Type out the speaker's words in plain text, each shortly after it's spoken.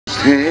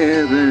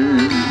heaven,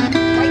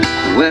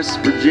 West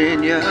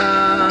Virginia,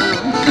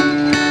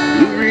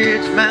 Blue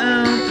Ridge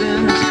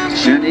Mountains,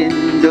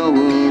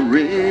 Shenandoah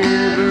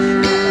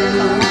River.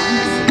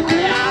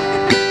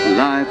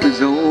 Life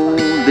is old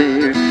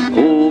there,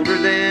 older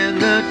than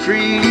the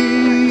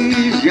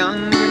trees,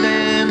 younger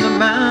than the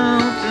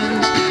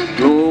mountains,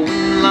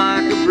 flowing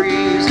like a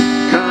breeze.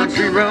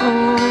 Country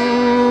roads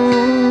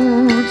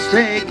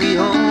take me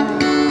home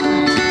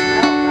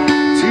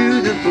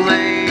to the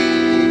place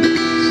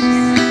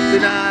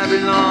that I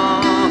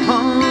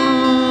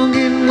belong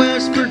in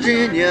West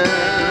Virginia.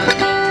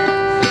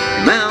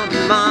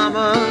 Mountain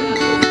mama,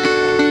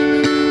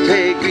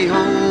 take me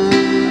home.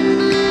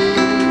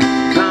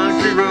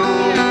 Country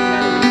road,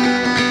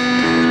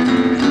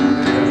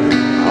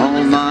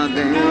 all my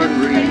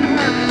memories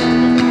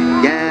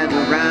gather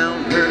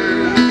round her.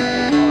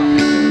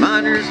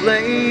 Miner's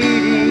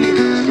lady,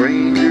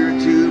 stranger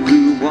to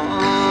blue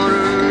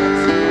water,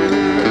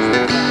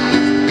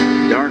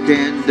 dark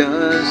and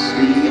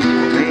dusty,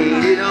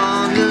 painted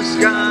on the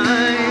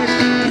skies,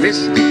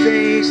 misty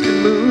taste of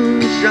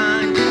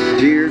moonshine,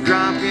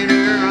 teardrop in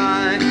her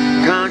eye.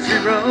 Country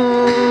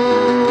roads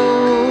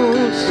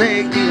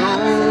take me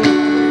home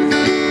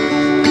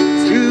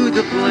to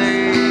the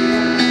place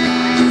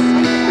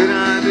that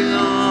I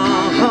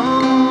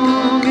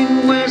belong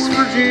in West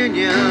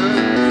Virginia.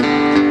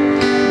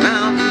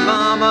 Mountain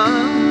mama,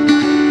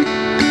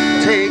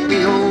 take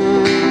me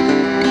home.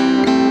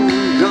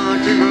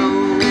 Country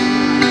road.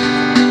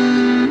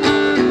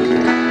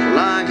 Well,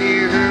 I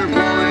hear her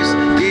voice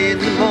in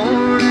the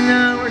morning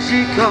hour.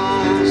 She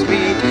calls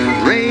me.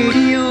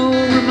 Radio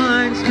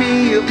reminds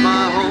me of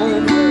my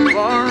home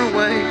far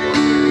away.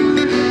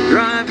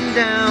 Driving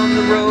down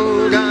the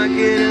road, I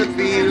get a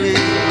feeling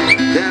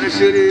that I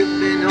should have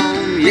been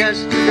home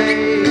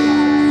yesterday.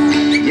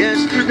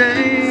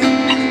 Yesterday.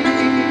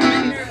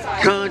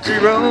 Country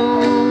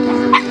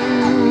roads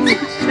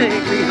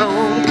take me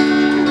home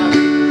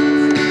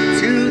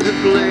to the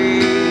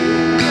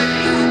place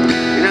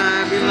that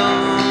I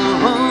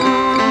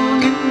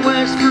belong in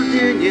West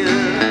Virginia.